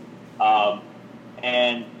Lakers,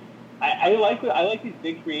 and I like these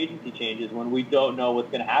big free agency changes when we don't know what's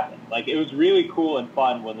going to happen. Like, it was really cool and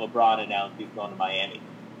fun when LeBron announced he's going to Miami.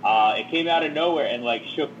 It came out of nowhere and, like,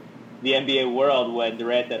 shook the NBA world when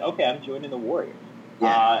Durant said, okay, I'm joining the Warriors.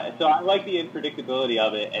 Yeah. So I like the unpredictability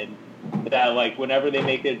of it, and that, like, whenever they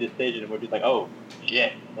make their decision, we're just like, oh,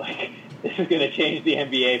 shit. Like, this is going to change the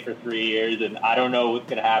NBA for 3 years, and I don't know what's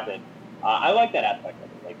going to happen. I like that aspect of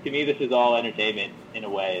it. Like, to me, this is all entertainment in a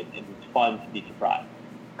way, and it's fun to be surprised.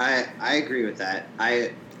 I agree with that.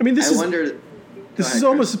 This is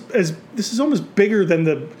almost bigger than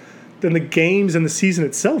the games and the season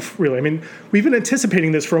itself. Really, I mean, we've been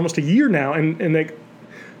anticipating this for almost a year now, and like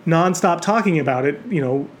nonstop talking about it.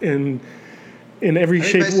 In every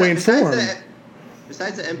shape, way, and form.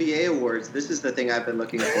 Besides the NBA awards, this is the thing I've been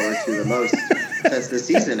looking forward to the most since the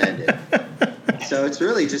season ended. So it's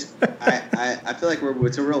really just I feel like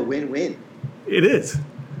it's a real win-win. It is.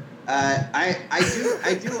 I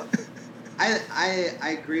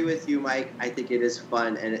agree with you, Mike. I think it is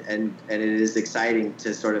fun and it is exciting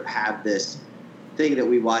to sort of have this thing that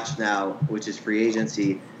we watch now, which is free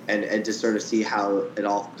agency, and to sort of see how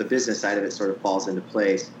the business side of it sort of falls into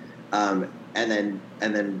place, and then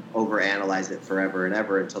overanalyze it forever and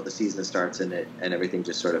ever until the season starts and everything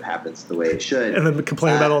just sort of happens the way it should. And then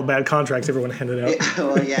complain about all the bad contracts everyone handed out.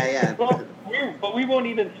 Well, yeah. But we won't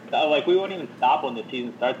even stop when the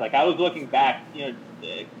season starts. Like, I was looking back,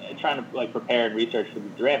 trying to like prepare and research for the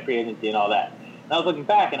Durant free agency and all that. And I was looking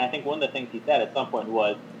back, and I think one of the things he said at some point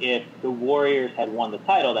was, if the Warriors had won the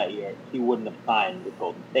title that year, he wouldn't have signed with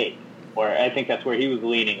Golden State. Or I think that's where he was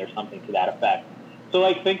leaning, or something to that effect. So,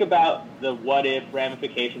 like, think about the what-if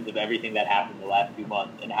ramifications of everything that happened the last few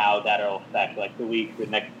months and how that'll affect, like, the league for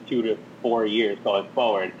the next 2 to 4 years going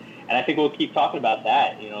forward. And I think we'll keep talking about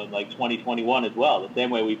that, in, like, 2021 as well, the same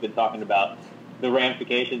way we've been talking about the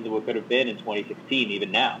ramifications of what could have been in 2016, even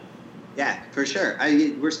now. Yeah, for sure.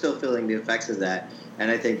 We're still feeling the effects of that. And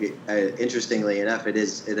I think, interestingly enough,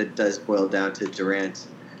 it does boil down to Durant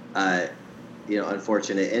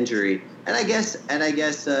unfortunate injury, and I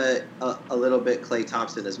guess a little bit Klay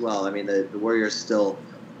Thompson as well. I mean, the Warriors still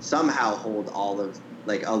somehow hold all of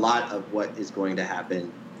a lot of what is going to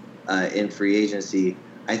happen in free agency.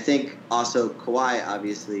 I think also Kawhi,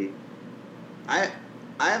 obviously. I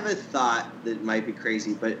have a thought that might be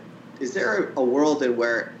crazy, but is there a world in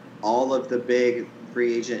where all of the big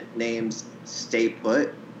free agent names stay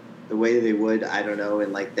put the way they would, I don't know,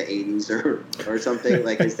 in like the 80s or something?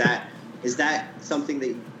 Like, is that something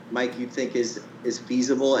that, Mike, you think is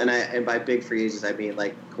feasible? And by big free agents, I mean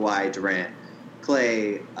like Kawhi, Durant,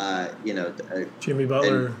 Klay, Jimmy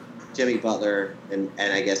Butler. Jimmy Butler and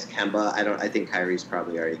I guess Kemba. I think Kyrie's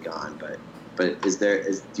probably already gone, but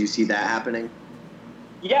do you see that happening?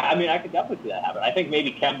 Yeah, I mean, I could definitely see that happen. I think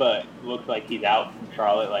maybe Kemba looks like he's out from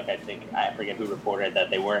Charlotte. Like, I forget who reported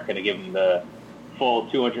that they weren't going to give him the full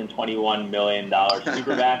 $221 million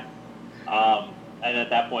supermax. And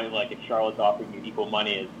at that point, like, if Charlotte's offering you equal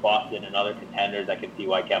money as Boston and other contenders, I can see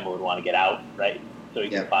why Kemba would want to get out, right? So he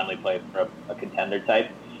can finally play for a contender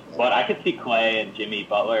type. But I could see Klay and Jimmy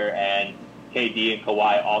Butler and KD and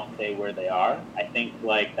Kawhi all stay where they are. I think,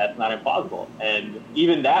 like, that's not impossible. And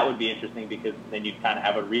even that would be interesting because then you'd kind of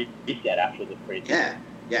have a reset after this crazy.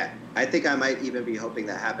 Yeah. I think I might even be hoping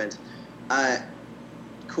that happens.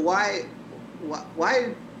 Kawhi,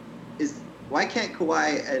 why can't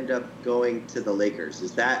Kawhi end up going to the Lakers?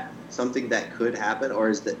 Is that something that could happen,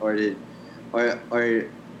 or did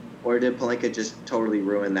Pelinka just totally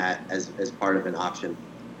ruin that as part of an option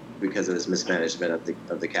because of his mismanagement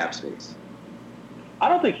of the cap space? I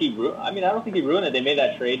don't think he ruined it. They made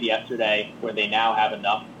that trade yesterday where they now have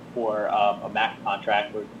enough for a max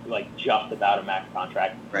contract, or like just about a max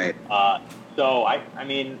contract. Right. So I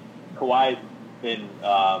mean, Kawhi's been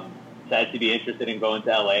said to be interested in going to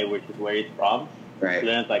LA, which is where he's from. Right. So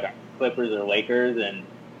then it's like Clippers or Lakers, and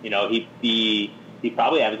he'd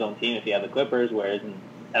probably have his own team if he had the Clippers, whereas in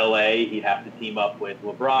LA he'd have to team up with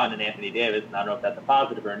LeBron and Anthony Davis. And I don't know if that's a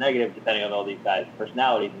positive or a negative, depending on all these guys'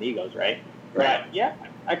 personalities and egos, right? Right. But yeah,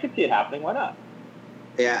 I could see it happening. Why not?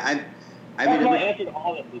 Yeah, I mean, mean, my answer to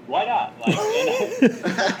all this is why not? Like,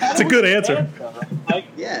 it's a good answer. Like,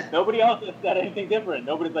 yeah. Nobody else has said anything different.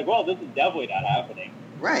 Nobody's like, well, this is definitely not happening.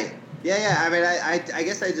 Right. Yeah. I mean, I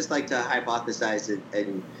guess I just like to hypothesize it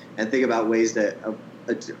and think about ways that.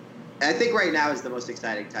 I think right now is the most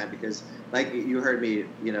exciting time because, like you heard me,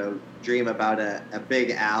 dream about a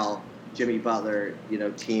Big Al, Jimmy Butler,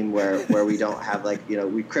 team where we don't have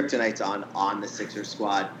we kryptonites on the Sixers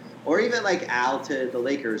squad, or even like Al to the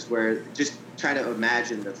Lakers, where just trying to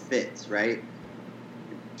imagine the fits, right?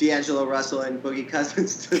 D'Angelo Russell and Boogie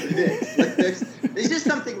Cousins to the Knicks. There's just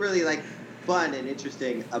something really like fun and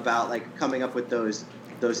interesting about like coming up with those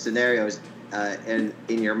scenarios and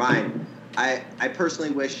in your mind. I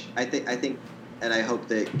personally wish I think and I hope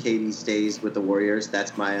that KD stays with the Warriors.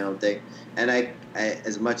 That's my own thing. And I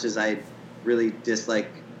as much as I really dislike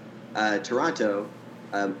Toronto,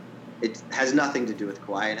 it has nothing to do with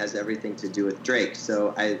Kawhi. It has everything to do with Drake.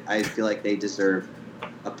 So I feel like they deserve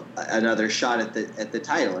another shot at the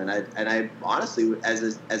title. And I honestly,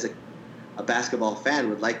 as a basketball fan,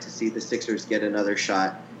 would like to see the Sixers get another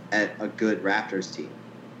shot at a good Raptors team.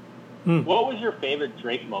 What was your favorite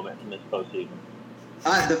Drake moment from this postseason?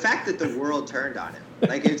 The fact that the world turned on him.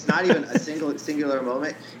 Like, it's not even a singular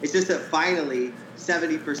moment. It's just that finally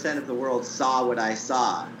 70% of the world saw what I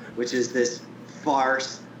saw, which is this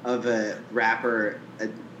farce of a rapper,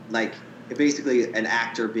 like basically an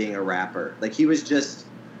actor being a rapper. Like, he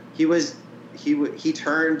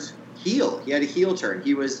turned heel. He had a heel turn.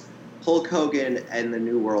 He was Hulk Hogan and the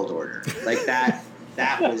New World Order. Like, that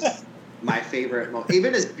was my favorite moment.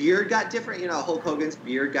 Even his beard got different. Hulk Hogan's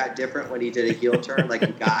beard got different when he did a heel turn. Like,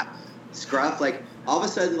 he got scruff. Like, all of a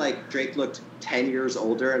sudden, like, Drake looked 10 years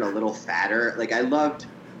older and a little fatter. Like, I loved,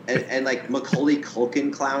 and like, Macaulay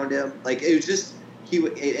Culkin clowned him. Like, it was just,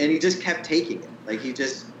 he just kept taking it. Like, it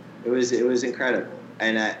was incredible.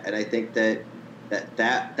 And I think that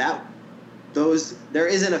there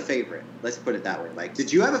isn't a favorite. Let's put it that way, Mike.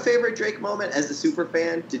 Did you have a favorite Drake moment as a super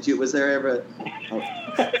fan? Was there ever?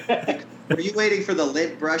 Were you waiting for the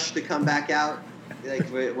lint brush to come back out? Like,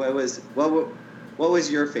 what was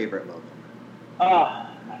your favorite moment? Oh,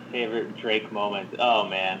 my favorite Drake moment. Oh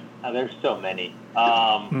man, there's so many.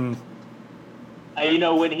 When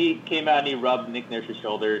he came out and he rubbed Nick Nurse's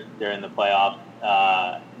shoulders during the playoffs,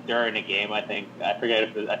 during a game, I think that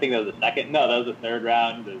was the second. No, that was the third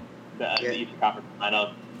round. The Eastern Conference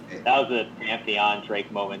Finals. That was a Pantheon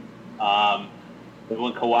Drake moment.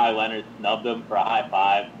 When Kawhi Leonard snubbed him for a high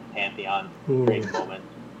five, Pantheon Drake moment.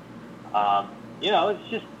 It's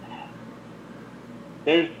just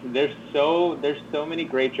there's so many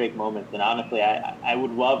great Drake moments, and honestly, I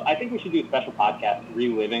would love. I think we should do a special podcast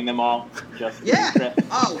reliving them all. Just yeah.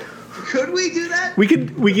 Oh, could we do that? We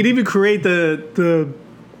could even create the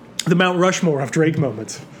Mount Rushmore of Drake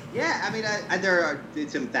moments. Yeah, I mean,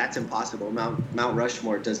 that's impossible. Mount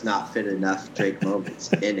Rushmore does not fit enough Drake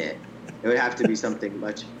moments in it. It would have to be something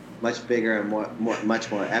much bigger and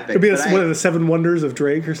much more epic. Could be one of the 7 wonders of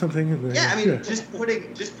Drake or something. Yeah, I mean, just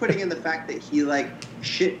putting in the fact that he like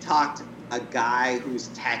shit talked a guy whose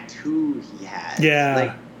tattoo he had. Yeah,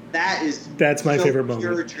 like that's my favorite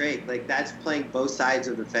pure moment. Drake, like that's playing both sides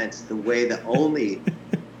of the fence the way that only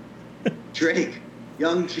Drake,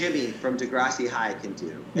 young Jimmy from Degrassi High can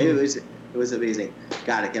do. It was amazing.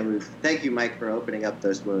 God, I can't believe. Thank you, Mike, for opening up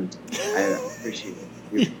those wounds. I appreciate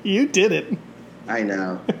it. You did it. I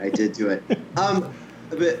know, I did do it.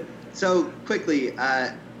 But so quickly,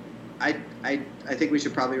 I think we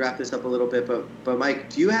should probably wrap this up a little bit. But Mike,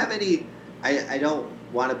 do you have any? I don't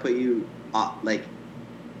want to put you like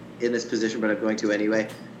in this position, but I'm going to anyway.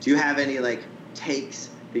 Do you have any like takes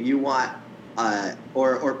that you want,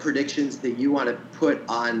 or predictions that you want to put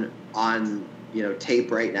on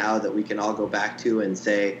tape right now that we can all go back to and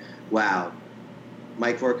say, wow,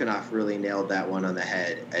 Mike Vorkunov really nailed that one on the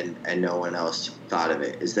head, and no one else thought of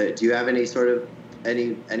it. Do you have any sort of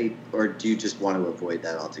any, or do you just want to avoid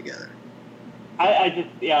that altogether? I just,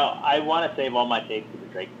 I want to save all my takes for the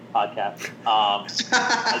Drake podcast.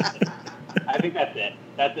 I think that's it.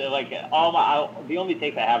 That's it. Like the only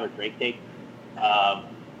takes I have are Drake takes,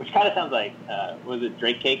 which kind of sounds like was it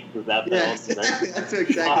Drake cakes? Was that the yes, old Drake? That's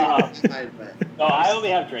exactly what I'm trying. So I only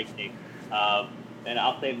have Drake takes, and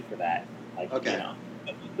I'll save them for that. Like, okay.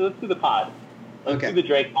 So let's do the pod. Let's do the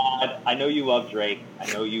Drake pod. I know you love Drake. I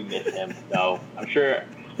know you miss him. So I'm sure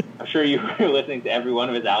you were listening to every one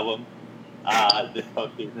of his albums this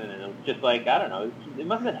postseason, and it was just like, I don't know, it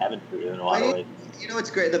must have been heaven for you in a lot of ways. You know what's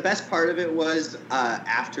great? The best part of it was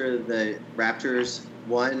after the Raptors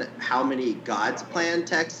won, how many God's Plan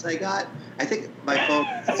texts I got. I think my phone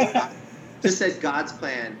just said God's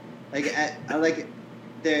Plan.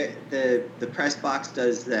 The press box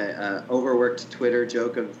does the overworked Twitter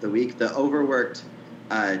joke of the week. The overworked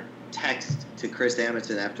text to Chris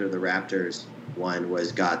Amundsen after the Raptors won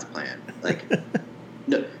was God's Plan. Like,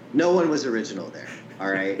 no one was original there.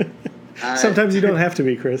 All right. Sometimes you don't have to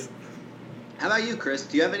be, Chris. How about you, Chris?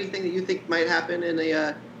 Do you have anything that you think might happen in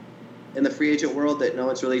the free agent world that no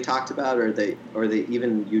one's really talked about, or that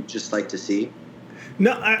even you'd just like to see?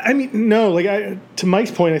 No, I mean, no. Like, to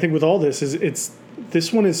Mike's point, I think with all this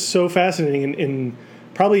this one is so fascinating in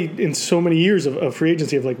probably in so many years of free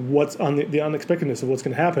agency of like what's on the unexpectedness of what's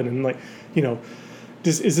going to happen, and like,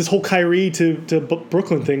 is this whole Kyrie to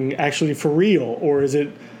Brooklyn thing actually for real, or is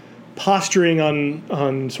it posturing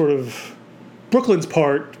on sort of Brooklyn's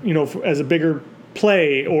part, as a bigger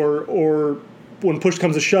play, or when push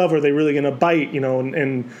comes to shove, are they really going to bite,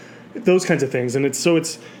 and those kinds of things, and it's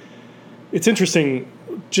interesting.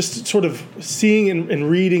 Just sort of seeing and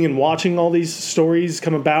reading and watching all these stories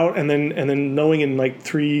come about, and then knowing in like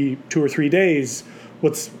 2 or 3 days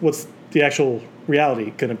what's the actual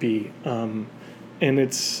reality going to be, and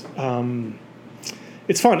it's fun.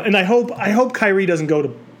 And I hope Kyrie doesn't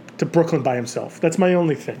go to Brooklyn by himself. That's my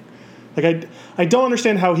only thing. Like I don't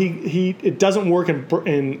understand how it doesn't work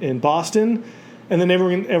in Boston, and then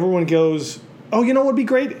everyone goes, oh, what would be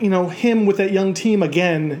great, him with that young team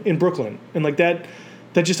again in Brooklyn, and like that.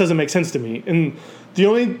 That just doesn't make sense to me. And the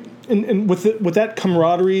only and with that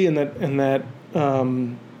camaraderie and that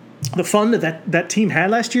the fun that team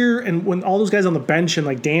had last year, and when all those guys on the bench and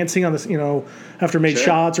like dancing on this, after made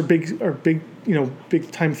shots or big big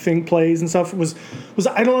time thing plays and stuff was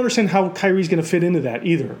I don't understand how Kyrie's going to fit into that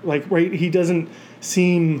either. Like, right, he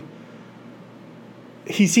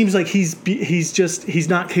seems like he's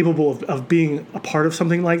not capable of being a part of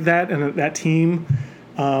something like that and that team.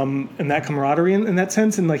 And that camaraderie in that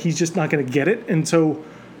sense, and like he's just not going to get it. And so,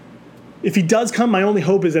 if he does come, my only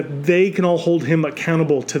hope is that they can all hold him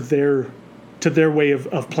accountable to their way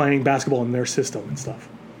of playing basketball in their system and stuff.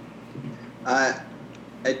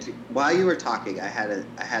 While you were talking, I had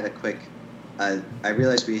a quick. I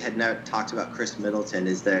realized we had not talked about Chris Middleton.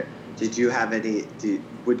 Did you have any?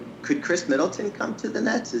 Could Chris Middleton come to the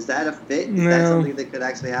Nets? Is that a fit? Is that something that could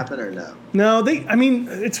actually happen, or no? No,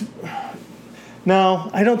 it's. No,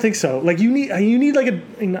 I don't think so. Like you need like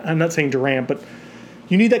I'm not saying Durant, but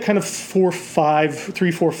you need that kind of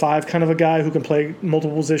 3-4-5 kind of a guy who can play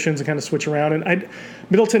multiple positions and kind of switch around. And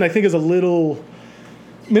Middleton, I think, is a little.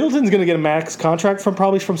 Middleton's going to get a max contract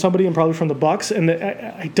probably from somebody, and probably from the Bucks. And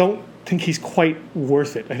I don't think he's quite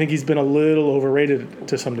worth it. I think he's been a little overrated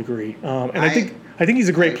to some degree, and I think he's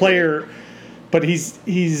a great player, but he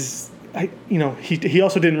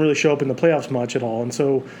also didn't really show up in the playoffs much at all, and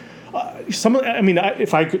so.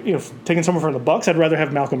 If I could, taking someone from the Bucks, I'd rather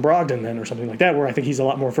have Malcolm Brogdon then, or something like that, where I think he's a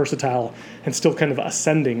lot more versatile and still kind of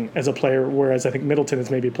ascending as a player. Whereas I think Middleton is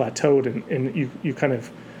maybe plateaued, and you kind of,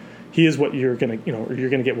 he is what you're gonna, or you're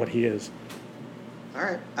gonna get what he is. All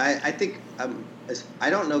right, I think I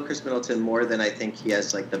don't know Chris Middleton more than I think he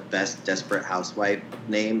has like the best Desperate Housewife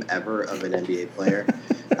name ever of an NBA player.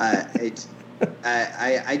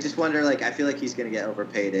 I just wonder, like, I feel like he's gonna get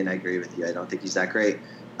overpaid, and I agree with you. I don't think he's that great.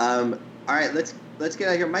 All right, let's get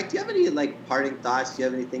out of here. Mike, do you have any like parting thoughts? Do you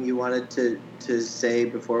have anything you wanted to say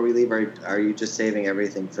before we leave, or are you just saving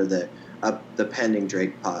everything for the pending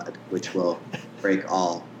Drake pod, which will break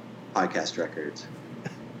all podcast records?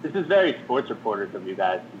 This is very sports reporters of you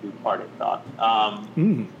guys to do parting thoughts.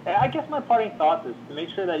 I guess my parting thoughts is to make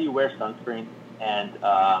sure that you wear sunscreen, and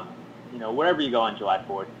wherever you go on July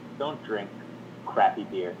 4th, don't drink crappy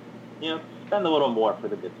beer. Spend a little more for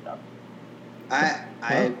the good stuff.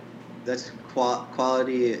 That's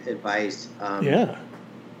quality advice. Yeah.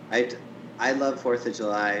 I love 4th of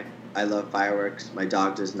July. I love fireworks. My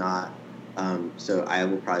dog does not. So I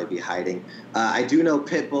will probably be hiding. I do know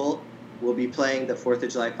Pitbull will be playing the 4th of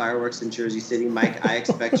July fireworks in Jersey City. Mike, I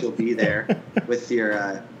expect you'll be there with your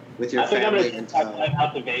family. I think I'm flying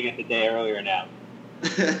out to Vegas a day earlier now.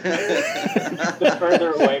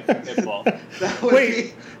 Further away from Pitbull. That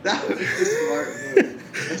would be a smart move.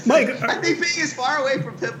 Mike, I think being as far away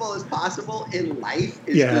from Pitbull as possible in life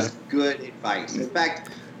is just good advice. In fact,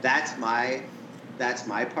 that's my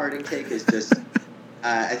parting take. Is just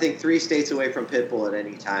I think 3 states away from Pitbull at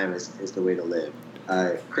any time is the way to live.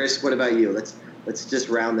 Chris, what about you? Let's just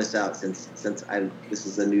round this out since this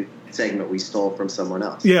is a new segment we stole from someone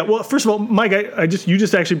else. Yeah. Well, first of all, Mike, you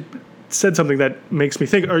just actually said something that makes me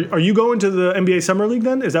think. Are you going to the NBA Summer League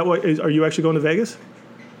then? Is that are you actually going to Vegas?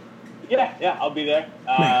 Yeah, I'll be there,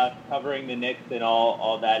 covering the Knicks and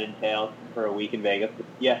all that entails for a week in Vegas.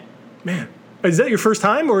 Yeah. Man, is that your first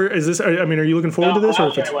time, or is this? I mean, are you looking forward to this? I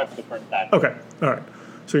went for the first time. Okay, all right.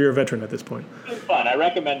 So you're a veteran at this point. It's fun. I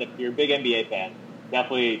recommend it. If you're a big NBA fan,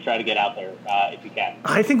 definitely try to get out there if you can.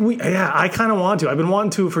 I think I kind of want to. I've been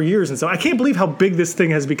wanting to for years, and so I can't believe how big this thing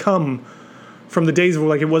has become. From the days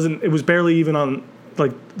where it was barely even on.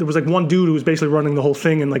 Like there was like one dude who was basically running the whole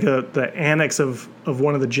thing in like the annex of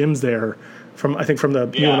one of the gyms there from the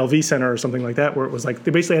UNLV Center or something like that, where it was like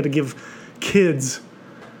they basically had to give kids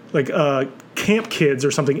like camp kids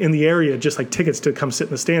or something in the area just like tickets to come sit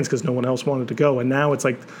in the stands because no one else wanted to go, and now it's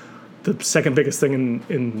like the second biggest thing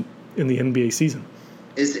in the NBA season.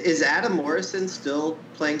 Is Adam Morrison still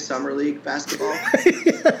playing Summer League basketball? I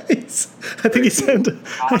think he said.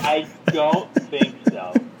 I don't think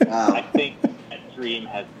so. Wow. I think dream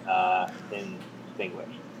has been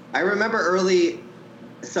extinguished. I remember early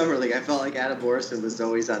Summer League, I felt like Adam Morrison was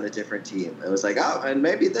always on a different team. It was like, and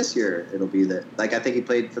maybe this year it'll be I think he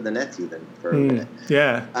played for the Nets even for a minute.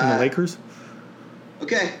 Yeah, and the Lakers.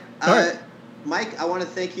 Okay. All right. Mike, I want to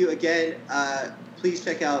thank you again. Please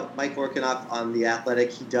check out Mike Vorkunov on The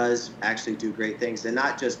Athletic. He does actually do great things, and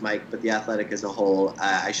not just Mike, but The Athletic as a whole.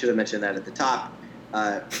 I should have mentioned that at the top.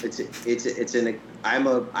 I'm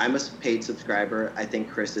a paid subscriber. I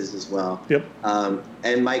think Chris is as well. Yep.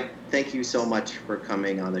 And Mike, thank you so much for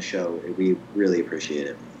coming on the show. We really appreciate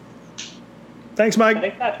it. Thanks, Mike.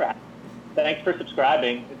 Thanks for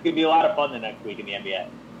subscribing. It's gonna be a lot of fun the next week in the NBA.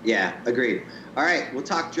 Yeah, agreed. All right, we'll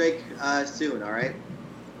talk Drake soon. All right.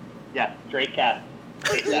 Yeah, Drake cast.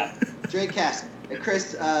 Drake cast. And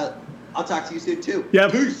Chris, I'll talk to you soon too. Yeah.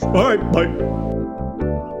 Peace. All right. Bye.